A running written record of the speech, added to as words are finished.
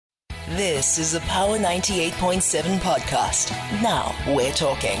This is a Power 98.7 podcast. Now we're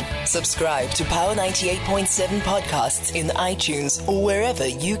talking. Subscribe to Power 98.7 podcasts in iTunes or wherever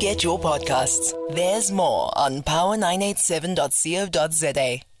you get your podcasts. There's more on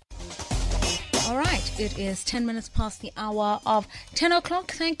power987.co.za. All right, it is 10 minutes past the hour of 10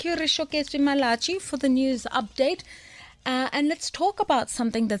 o'clock. Thank you, Rishokeswi Malachi, for the news update. And let's talk about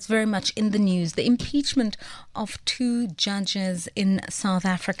something that's very much in the news, the impeachment of two judges in South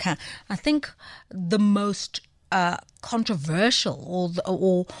Africa. I think the most controversial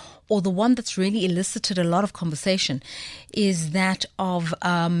or the one that's really elicited a lot of conversation is that of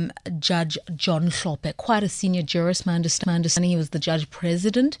Judge John Hlophe, quite a senior jurist. My understanding he was the judge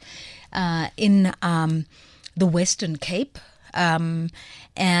president in the Western Cape, and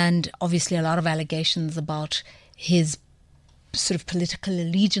obviously a lot of allegations about his sort of political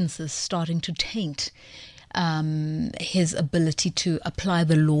allegiances starting to taint his ability to apply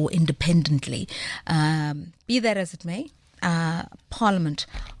the law independently. Be that as it may, Parliament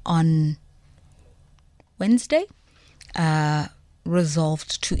on Wednesday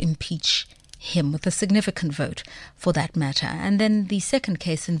resolved to impeach him with a significant vote for that matter. And then the second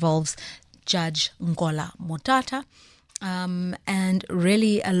case involves Judge Ngola Motata, and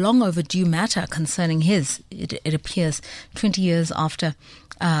really a long overdue matter concerning it appears 20 years after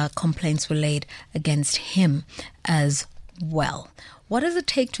complaints were laid against him as well. What does it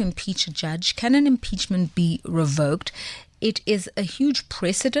take to impeach a judge? Can an impeachment be revoked? It is a huge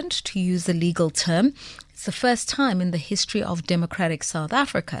precedent, to use the legal term. It's the first time in the history of democratic South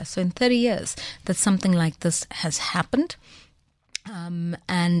Africa, so in 30 years, that something like this has happened.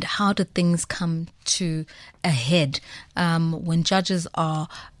 And how did things come to a head when judges are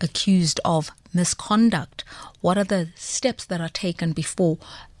accused of misconduct? What are the steps that are taken before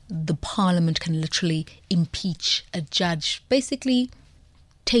the Parliament can literally impeach a judge, basically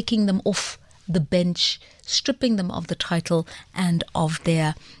taking them off the bench, stripping them of the title and of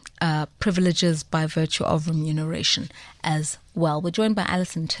their privileges by virtue of remuneration as well? We're joined by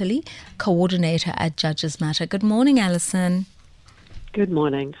Alison Tilley, coordinator at Judges Matter. Good morning, Alison. Good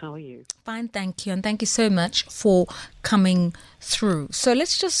morning. How are you? Fine, thank you. And thank you so much for coming through. So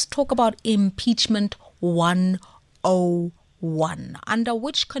let's just talk about impeachment 101. Under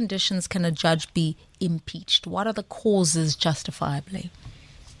which conditions can a judge be impeached? What are the causes justifiably?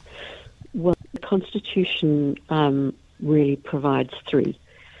 Well, the Constitution really provides three.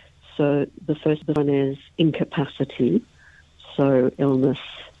 So the first one is incapacity. So illness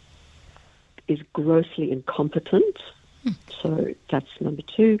is grossly incompetent. So that's number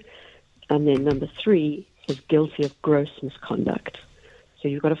two. And then number three is guilty of gross misconduct. So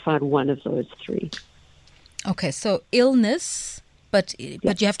you've got to find one of those three. Okay, so illness, but you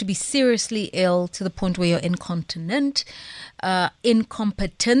have to be seriously ill to the point where you're incontinent.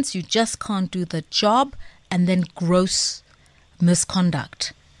 Incompetence, you just can't do the job. And then gross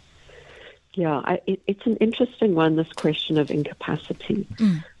misconduct. Yeah, it's an interesting one, this question of incapacity,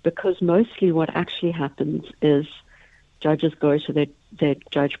 because mostly what actually happens is judges go to their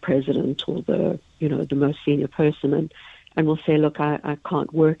judge president or the most senior person and will say, look, I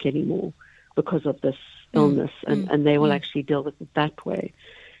can't work anymore because of this illness, and they will actually deal with it that way.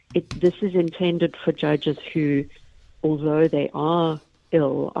 This is intended for judges who, although they are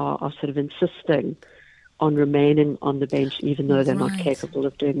ill, are sort of insisting on remaining on the bench even though they're not capable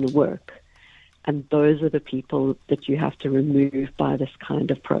of doing the work. And those are the people that you have to remove by this kind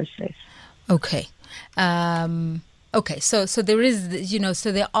of process. Okay. Okay, so there is,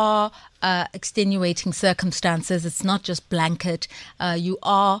 so there are extenuating circumstances. It's not just blanket.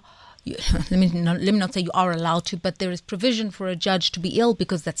 Let me not say you are allowed to, but there is provision for a judge to be ill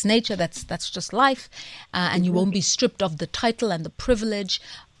because that's nature, that's just life, and you won't be stripped of the title and the privilege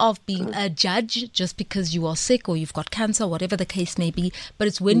of being a judge just because you are sick or you've got cancer, whatever the case may be. But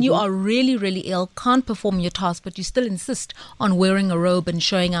it's when you are really, really ill, can't perform your task, but you still insist on wearing a robe and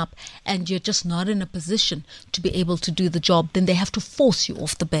showing up, and you're just not in a position to be able to do the job, then they have to force you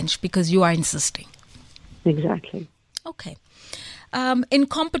off the bench because you are insisting. Exactly. Okay.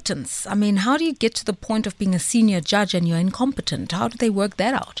 Incompetence. I mean, how do you get to the point of being a senior judge and you're incompetent? How do they work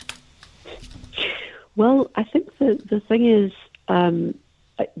that out? Well, I think the thing is,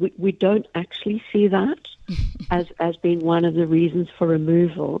 we don't actually see that as being one of the reasons for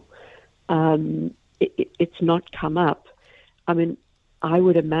removal. It's not come up. I mean, I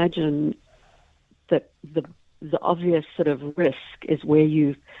would imagine that the obvious sort of risk is where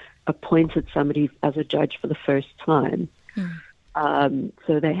you've appointed somebody as a judge for the first time.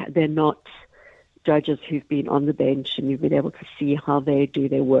 So they're not judges who've been on the bench and you've been able to see how they do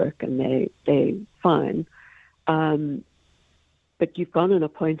their work and they're fine. but you've gone and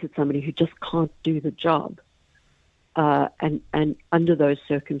appointed somebody who just can't do the job. And under those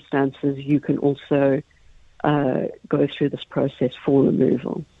circumstances, you can also go through this process for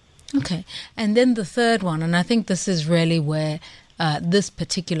removal. Okay. And then the third one, and I think this is really where this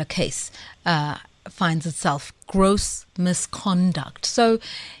particular case finds itself, gross misconduct. So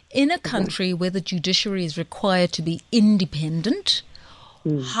in a country where the judiciary is required to be independent,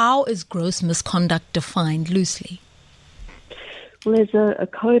 how is gross misconduct defined loosely? Well, there's a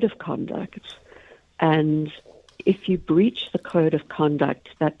code of conduct, and if you breach the code of conduct,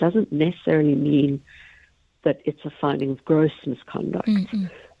 that doesn't necessarily mean that it's a finding of gross misconduct.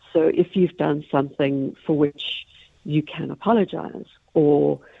 So if you've done something for which you can apologize,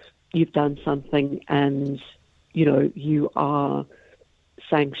 or you've done something and, you are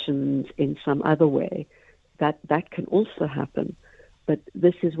sanctioned in some other way, that can also happen. But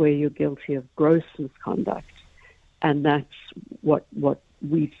this is where you're guilty of gross misconduct. And that's what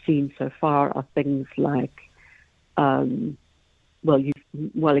we've seen so far are things like,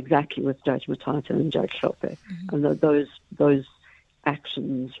 exactly with Judge Matata and Judge Shope. And those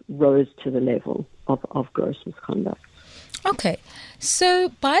actions rose to the level of gross misconduct. Okay. So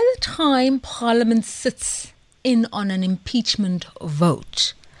by the time Parliament sits in on an impeachment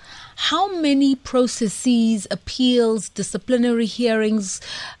vote, how many processes, appeals, disciplinary hearings,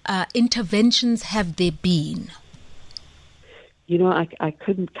 interventions have there been? I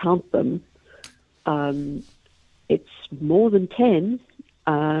couldn't count them. It's more than 10.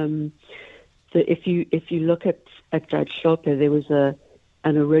 So if you look at Judge Shope, there was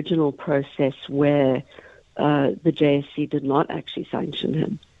an original process where the JSC did not actually sanction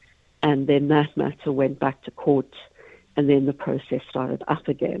him, and then that matter went back to court, and then the process started up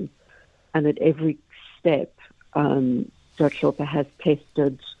again. And at every step, Judge Shope has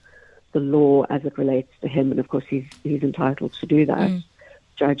tested the law as it relates to him, and of course he's entitled to do that.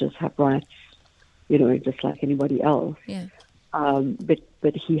 Judges have rights, just like anybody else. Yeah.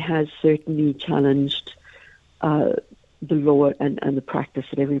 But he has certainly challenged the law and the practice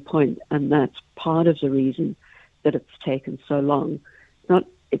at every point, and that's part of the reason that it's taken so long.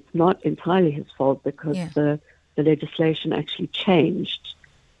 It's not entirely his fault, because the legislation actually changed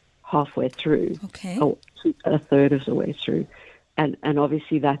halfway through, or a third of the way through. And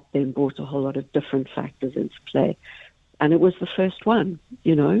obviously that then brought a whole lot of different factors into play. And it was the first one,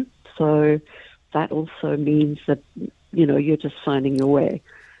 so that also means that, you're just finding your way.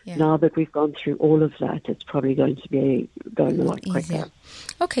 Yeah. Now that we've gone through all of that, it's probably going to be going a lot quicker.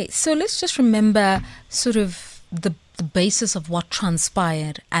 Okay, so let's just remember sort of the basis of what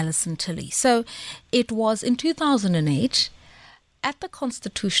transpired, Alison Tilley. So it was in 2008, at the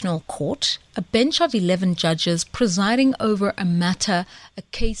Constitutional Court, a bench of 11 judges presiding over a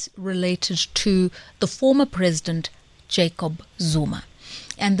case related to the former president, Jacob Zuma.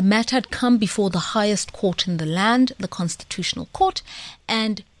 And the matter had come before the highest court in the land, the Constitutional Court.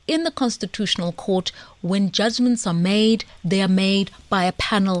 And in the Constitutional Court, when judgments are made, they are made by a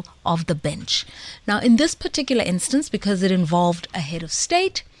panel of the bench. Now, in this particular instance, because it involved a head of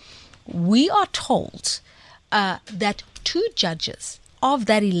state, we are told that 2 judges of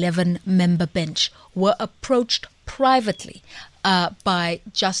that 11-member bench were approached privately by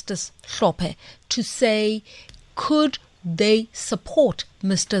Justice Hlophe to say, could they support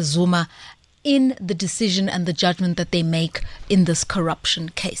Mr. Zuma in the decision and the judgment that they make in this corruption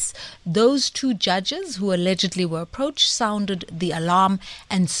case. Those 2 judges who allegedly were approached sounded the alarm,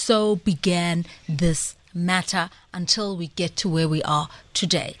 and so began this matter until we get to where we are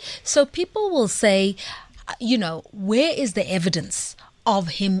today. So people will say, where is the evidence of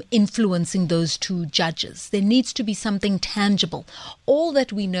him influencing those 2 judges? There needs to be something tangible. All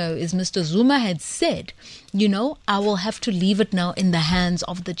that we know is Mr. Zuma had said, I will have to leave it now in the hands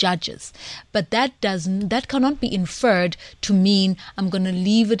of the judges. But that cannot be inferred to mean I'm going to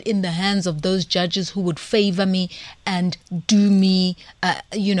leave it in the hands of those judges who would favor me and do me,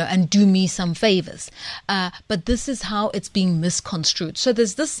 do me some favors. But this is how it's being misconstrued. So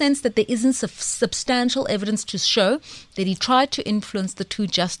there's this sense that there isn't substantial evidence to show that he tried to influence the 2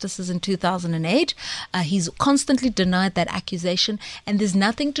 justices in 2008. He's constantly denied that accusation, and there's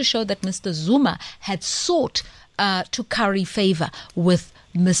nothing to show that Mr. Zuma had sought to curry favor with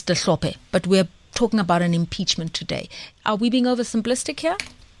Mr. Hlophe. But we're talking about an impeachment today. Are we being oversimplistic here?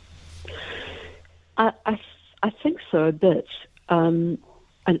 I think so, a bit. And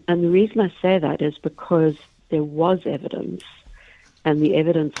the reason I say that is because there was evidence, and the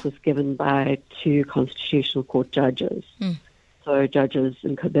evidence was given by 2 Constitutional Court judges. So judges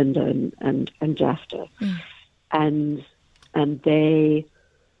in Kabinda and Jafta. And they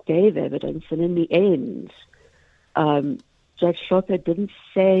gave evidence, and in the end, Judge Hlophe didn't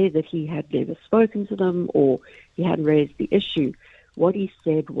say that he had never spoken to them or he hadn't raised the issue. What he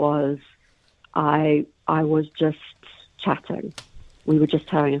said was, I was just chatting. We were just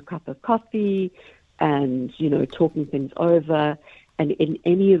having a cup of coffee and, talking things over. And in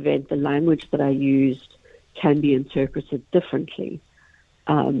any event, the language that I used can be interpreted differently.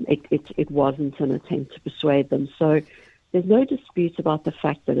 It wasn't an attempt to persuade them. So there's no dispute about the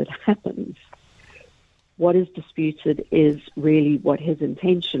fact that it happened. What is disputed is really what his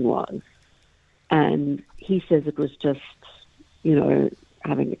intention was. And he says it was just,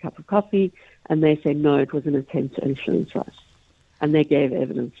 having a cup of coffee. And they say, no, it was an attempt to influence us. And they gave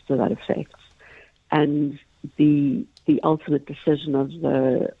evidence to that effect. And the ultimate decision of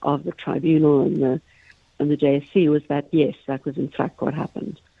the tribunal and the JSC was that, yes, that was in fact what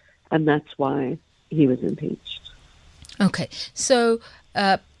happened. And that's why he was impeached. Okay. So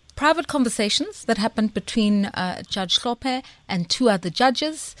private conversations that happened between Judge Hlophe and two other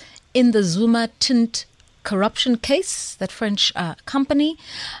judges in the Zuma Tint corruption case, that French company,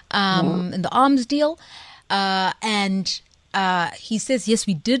 in the arms deal. And he says, yes,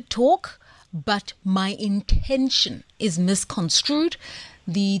 we did talk, but my intention is misconstrued.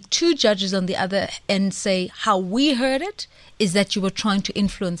 The two judges on the other end say how we heard it is that you were trying to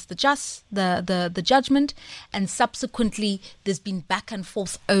influence the judgment, and subsequently there's been back and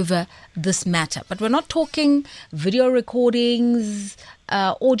forth over this matter. But we're not talking video recordings,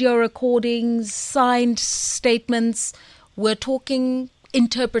 audio recordings, signed statements. We're talking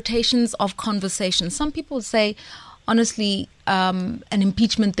interpretations of conversations. Some people say, honestly, an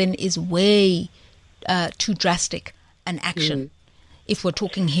impeachment then is way too drastic an action if we're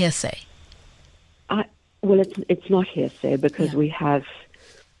talking hearsay. Well, it's not hearsay because we have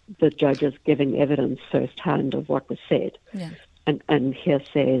the judges giving evidence firsthand of what was said. Yeah. And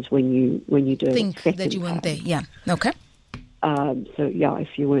hearsay is when you do think that you weren't there. Yeah. Okay.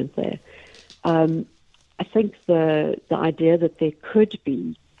 If you weren't there, I think the idea that there could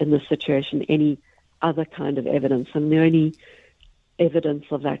be in this situation any other kind of evidence, and the only evidence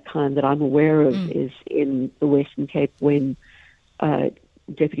of that kind that I'm aware of is in the Western Cape when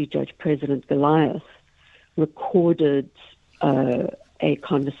Deputy Judge President Goliath recorded a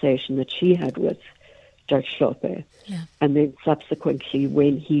conversation that she had with Judge Hlophe. Yeah. And then subsequently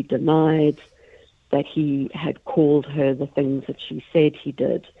when he denied that he had called her the things that she said he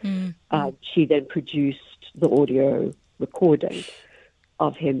did, she then produced the audio recording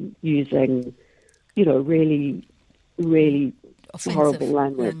of him using, really, really offensive horrible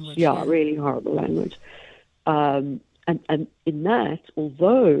language. Really horrible language. And in that,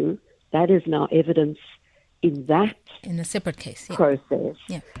 although that is now evidence in a separate case process,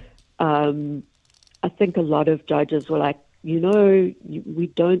 I think a lot of judges were like, we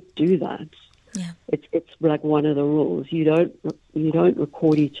don't do that. Yeah. It's like one of the rules. You don't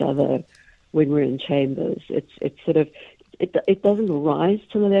record each other when we're in chambers. It's sort of it doesn't rise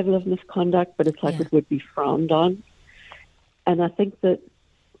to the level of misconduct, but it's like it would be frowned on. And I think that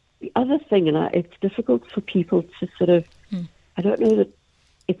the other thing, and it's difficult for people to sort of, I don't know that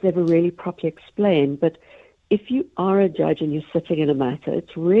it's ever really properly explained, but if you are a judge and you're sitting in a matter,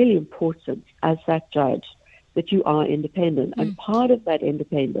 it's really important as that judge that you are independent. And part of that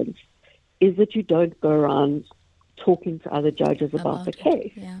independence is that you don't go around talking to other judges about the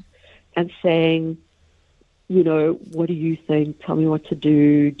case and saying, what do you think? Tell me what to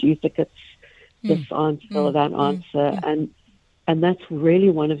do. Do you think it's this answer or that answer? And that's really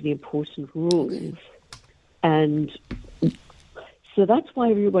one of the important rules. And so that's why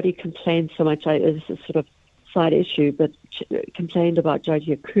everybody complained so much. This is sort of side issue, but complained about Judge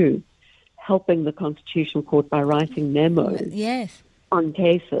Yaku helping the Constitutional Court by writing memos on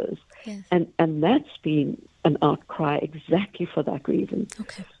cases. Yes. And that's been an outcry exactly for that reason.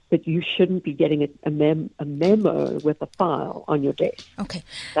 Okay. But you shouldn't be getting a memo with a file on your desk. Okay.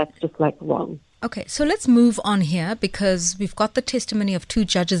 That's just wrong. Okay, so let's move on here because we've got the testimony of two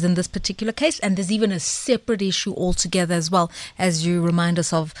judges in this particular case, and there's even a separate issue altogether as well, as you remind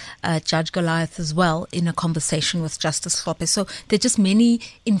us of Judge Goliath as well in a conversation with Justice Hlophe. So there are just many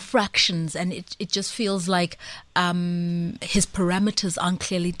infractions, and it just feels like his parameters aren't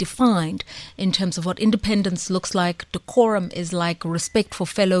clearly defined in terms of what independence looks like, decorum is like, respect for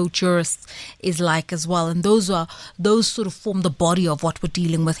fellow jurists is like as well. And those sort of form the body of what we're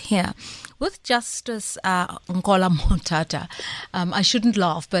dealing with here. With Justice Nkola Motata, I shouldn't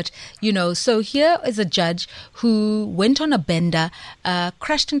laugh, but, so here is a judge who went on a bender,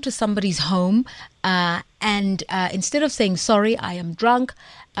 crashed into somebody's home, and instead of saying, sorry, I am drunk,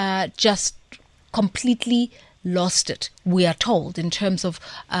 just completely lost it, we are told, in terms of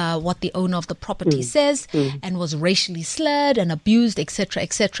what the owner of the property says, and was racially slurred and abused, etc.,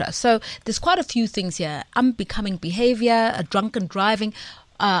 etc. So there's quite a few things here. Unbecoming behavior, a drunken driving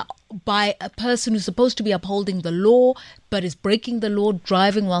by a person who's supposed to be upholding the law but is breaking the law,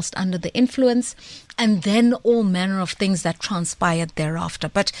 driving whilst under the influence, and then all manner of things that transpired thereafter.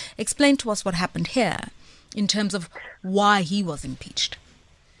 But explain to us what happened here in terms of why he was impeached.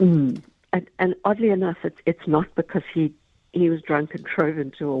 And oddly enough, it's not because he was drunk and drove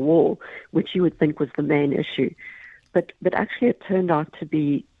into a wall, which you would think was the main issue. But actually it turned out to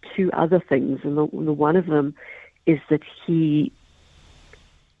be two other things. And the one of them is that he,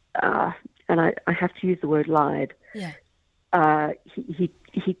 and I have to use the word lied. Yeah.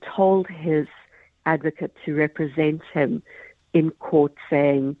 He told his advocate to represent him in court,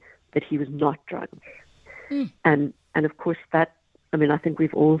 saying that he was not drunk. And of course that, I mean, I think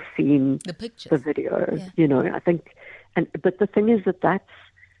we've all seen the pictures, the video. Yeah. You know, I think, but the thing is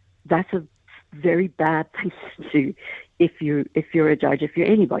that's a very bad thing to do if you're a judge, if you're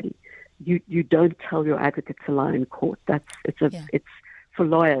anybody. You don't tell your advocate to lie in court. It's for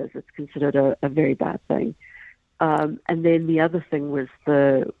lawyers, it's considered a very bad thing. And then the other thing was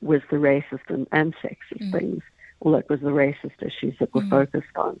the racist and sexist things, although it was the racist issues that were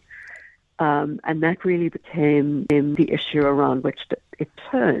focused on. And that really became the issue around which it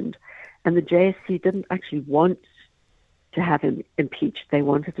turned. And the JSC didn't actually want to have him impeached. They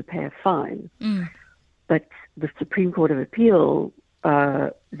wanted to pay a fine. But the Supreme Court of Appeal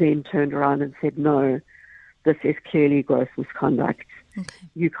then turned around and said, no, this is clearly gross misconduct. Okay.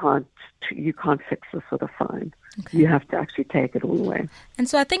 You can't fix this with a fine. Okay. You have to actually take it all away. And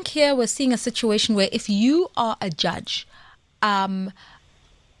so I think here we're seeing a situation where if you are a judge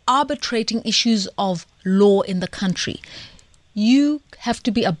arbitrating issues of law in the country, you have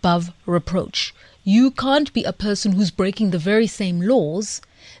to be above reproach. You can't be a person who's breaking the very same laws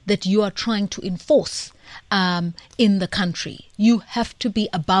that you are trying to enforce in the country. You have to be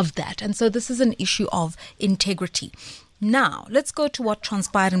above that. And so this is an issue of integrity. Now, let's go to what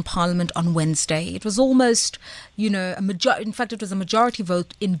transpired in Parliament on Wednesday. It was almost, in fact, it was a majority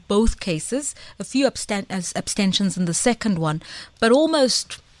vote in both cases, a few abstentions in the second one, but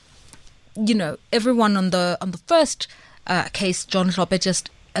almost, everyone on the first case, John Hlophe, just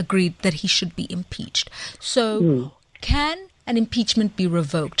agreed that he should be impeached. So can an impeachment be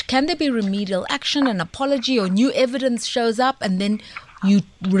revoked? Can there be remedial action, an apology, or new evidence shows up and then you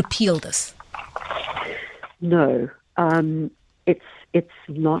repeal this? No. It's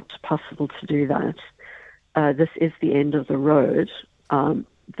not possible to do that. This is the end of the road.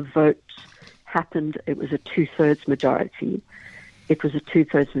 The vote happened. It was a 2/3 majority. It was a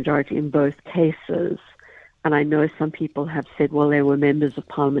 2/3 majority in both cases. And I know some people have said, well, there were members of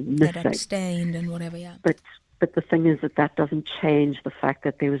Parliament missing. That abstained and whatever, yeah. But the thing is that doesn't change the fact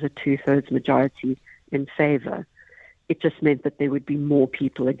that there was a 2/3 majority in favour. It just meant that there would be more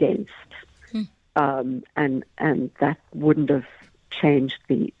people against. And that wouldn't have changed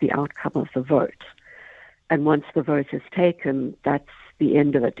the outcome of the vote. And once the vote is taken, that's the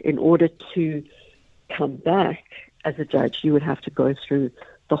end of it. In order to come back as a judge, you would have to go through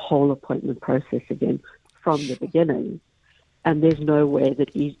the whole appointment process again from the beginning. And there's no way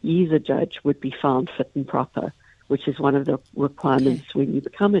that either judge would be found fit and proper, which is one of the requirements when you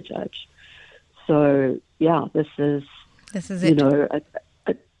become a judge. So, yeah, this is it.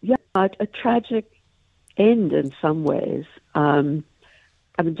 A tragic end in some ways. Judge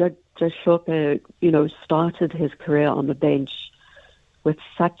Hlophe, started his career on the bench with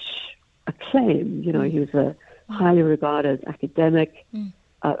such acclaim. He was a highly regarded academic,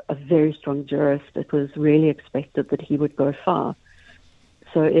 a very strong jurist. It was really expected that he would go far.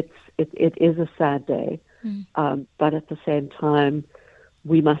 So it is a sad day, but at the same time,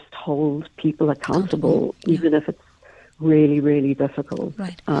 we must hold people accountable, even if it's really, really difficult.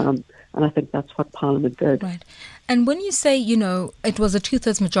 Right. And I think that's what Parliament did. Right. And when you say, it was a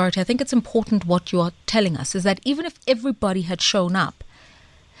 2/3 majority, I think it's important what you are telling us is that even if everybody had shown up,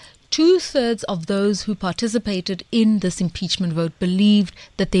 2/3 of those who participated in this impeachment vote believed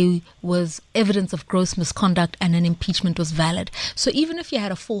that there was evidence of gross misconduct and an impeachment was valid. So even if you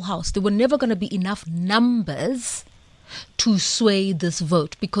had a full house, there were never going to be enough numbers to sway this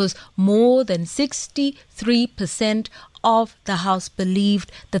vote because more than 63% of the House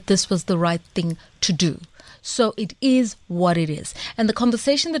believed that this was the right thing to do. So it is what it is. And the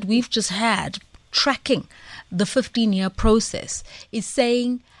conversation that we've just had, tracking the 15-year process, is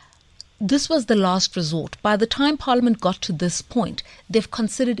saying this was the last resort. By the time Parliament got to this point, they've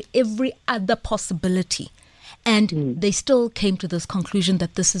considered every other possibility. And they still came to this conclusion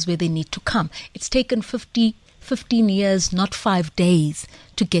that this is where they need to come. It's taken 50 15 years, not 5 days,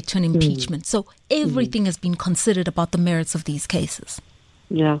 to get to an impeachment. So everything has been considered about the merits of these cases.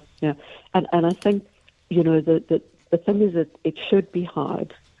 Yeah. And I think, the thing is that it should be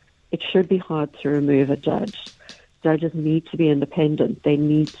hard. It should be hard to remove a judge. Judges need to be independent. They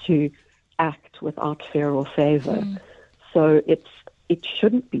need to act without fear or favor. So it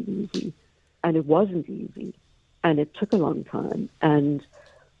shouldn't be easy. And it wasn't easy. And it took a long time. And,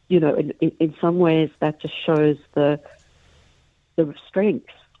 in some ways that just shows the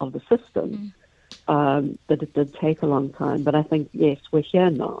strength of the system, that it did take a long time. But I think, yes, we're here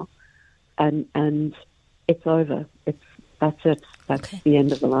now. And it's over. That's it. That's the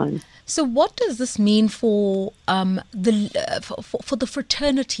end of the line. So what does this mean for for the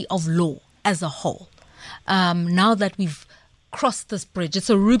fraternity of law as a whole? Now that we've crossed this bridge, it's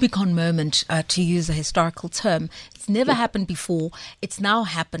a Rubicon moment, to use a historical term. It's never happened before. It's now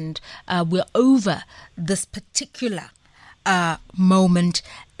happened. We're over this particular moment.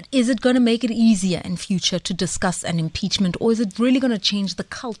 Is it going to make it easier in future to discuss an impeachment, or is it really going to change the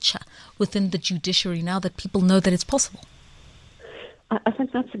culture within the judiciary now that people know that it's possible? I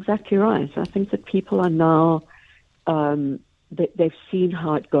think that's exactly right. I think that people are now, they've seen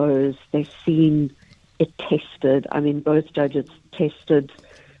how it goes. They've seen it tested. I mean, both judges tested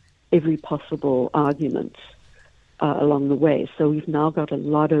every possible argument along the way. So we've now got a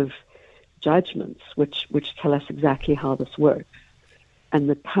lot of judgments which tell us exactly how this works. And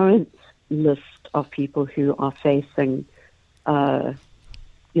the current list of people who are facing, who are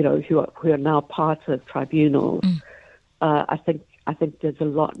now part of tribunals, I think there's a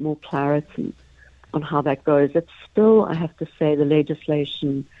lot more clarity on how that goes. It's still, I have to say, the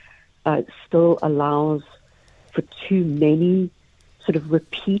legislation still allows for too many sort of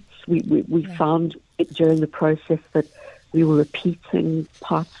repeats. We found it during the process that we were repeating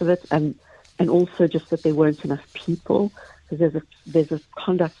parts of it, and also just that there weren't enough people. Because there's a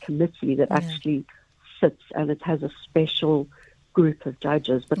conduct committee that actually sits, and it has a special group of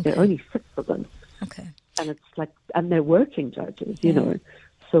judges, but there are only 6 of them. Okay. And it's like, and they're working judges,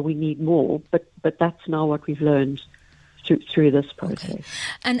 so we need more. But that's now what we've learned through this process. Okay.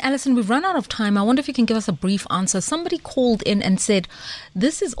 And Alison, we've run out of time. I wonder if you can give us a brief answer. Somebody called in and said,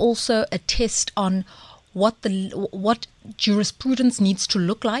 this is also a test on what jurisprudence needs to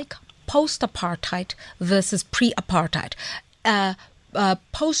look like post-apartheid versus pre-apartheid,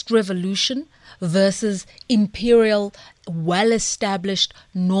 post-revolution versus imperial, well-established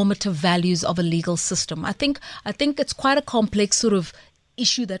normative values of a legal system. I think it's quite a complex sort of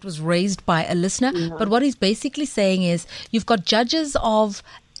issue that was raised by a listener. But what he's basically saying is you've got judges of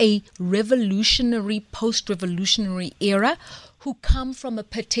a revolutionary, post-revolutionary era who come from a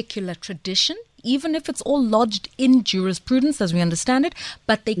particular tradition, even if it's all lodged in jurisprudence as we understand it,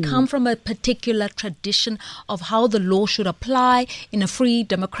 but they come from a particular tradition of how the law should apply in a free,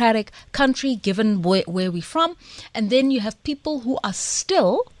 democratic country, given where we're from. And then you have people who are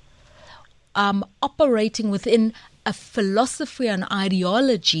still operating within a philosophy and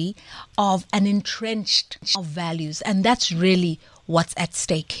ideology of an entrenched of values. And that's really what's at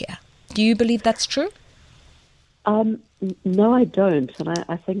stake here. Do you believe that's true? No, I don't. And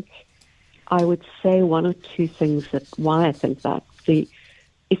I think I would say one or two things why I think that.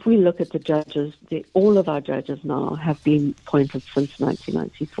 If we look at the judges, all of our judges now have been appointed since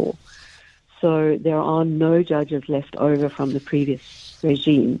 1994. So there are no judges left over from the previous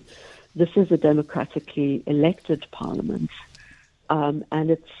regime. This is a democratically elected parliament,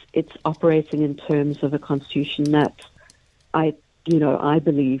 and it's operating in terms of a constitution that I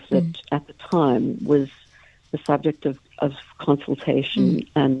believe that at the time was the subject of consultation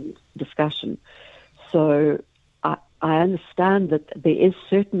and discussion. So I understand that there is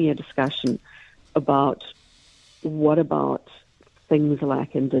certainly a discussion about what about things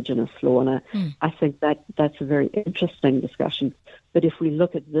like Indigenous law, and I think that's a very interesting discussion. But if we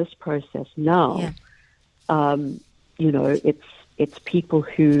look at this process now, it's people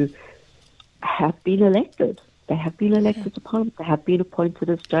who have been elected. They have been elected to Parliament. They have been appointed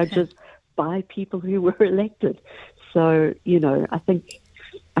as judges by people who were elected. So, I think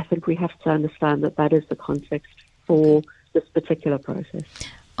we have to understand that is the context for this particular process.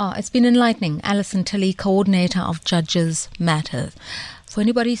 Oh, it's been enlightening. Alison Tilley, coordinator of Judges Matters. For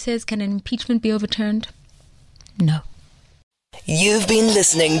anybody who says, can an impeachment be overturned? No. You've been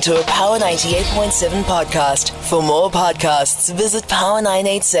listening to a Power 98.7 podcast. For more podcasts, visit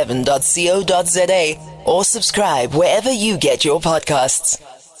power987.co.za or subscribe wherever you get your podcasts.